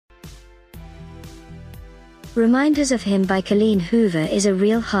Reminders of Him by Colleen Hoover is a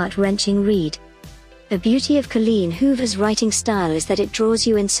real heart-wrenching read. The beauty of Colleen Hoover's writing style is that it draws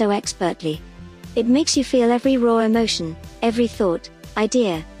you in so expertly. It makes you feel every raw emotion, every thought,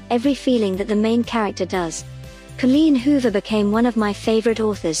 idea, every feeling that the main character does. Colleen Hoover became one of my favorite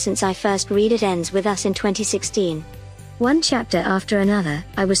authors since I first read It Ends With Us in 2016. One chapter after another,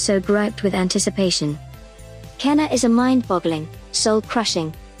 I was so gripped with anticipation. Kenna is a mind-boggling,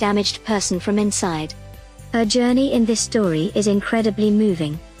 soul-crushing, damaged person from inside. Her journey in this story is incredibly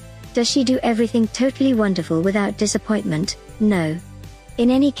moving. Does she do everything totally wonderful without disappointment? No.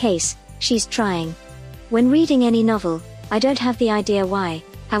 In any case, she's trying. When reading any novel, I don't have the idea why,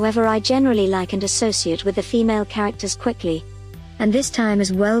 however I generally like and associate with the female characters quickly. And this time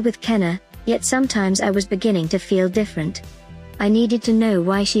as well with Kenna, yet sometimes I was beginning to feel different. I needed to know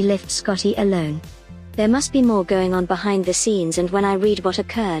why she left Scotty alone. There must be more going on behind the scenes, and when I read what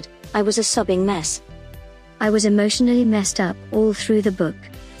occurred, I was a sobbing mess. I was emotionally messed up all through the book.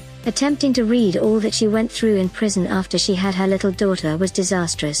 Attempting to read all that she went through in prison after she had her little daughter was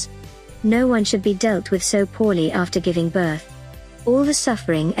disastrous. No one should be dealt with so poorly after giving birth. All the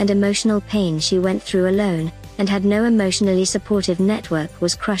suffering and emotional pain she went through alone, and had no emotionally supportive network,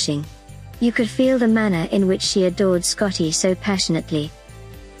 was crushing. You could feel the manner in which she adored Scotty so passionately.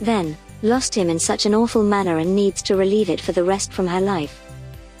 Then, lost him in such an awful manner and needs to relieve it for the rest from her life.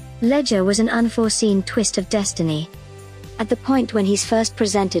 Ledger was an unforeseen twist of destiny. At the point when he's first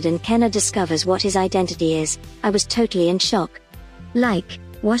presented and Kenna discovers what his identity is, I was totally in shock. Like,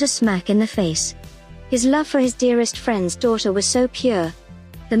 what a smack in the face. His love for his dearest friend's daughter was so pure.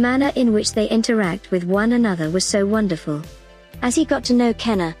 The manner in which they interact with one another was so wonderful. As he got to know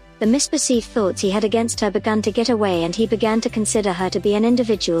Kenna, the misperceived thoughts he had against her began to get away, and he began to consider her to be an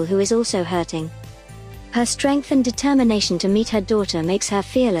individual who is also hurting. Her strength and determination to meet her daughter makes her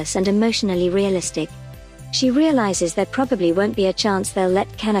fearless and emotionally realistic. She realizes there probably won't be a chance they'll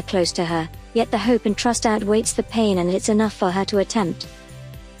let Kenna close to her, yet the hope and trust outweighs the pain, and it's enough for her to attempt.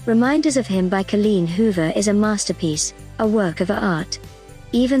 Reminders of Him by Colleen Hoover is a masterpiece, a work of art.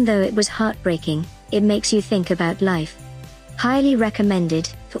 Even though it was heartbreaking, it makes you think about life. Highly recommended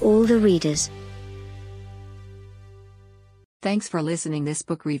for all the readers. Thanks for listening this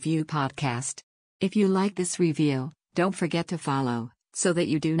book review podcast. If you like this review, don't forget to follow, so that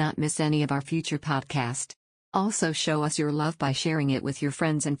you do not miss any of our future podcast. Also show us your love by sharing it with your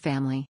friends and family.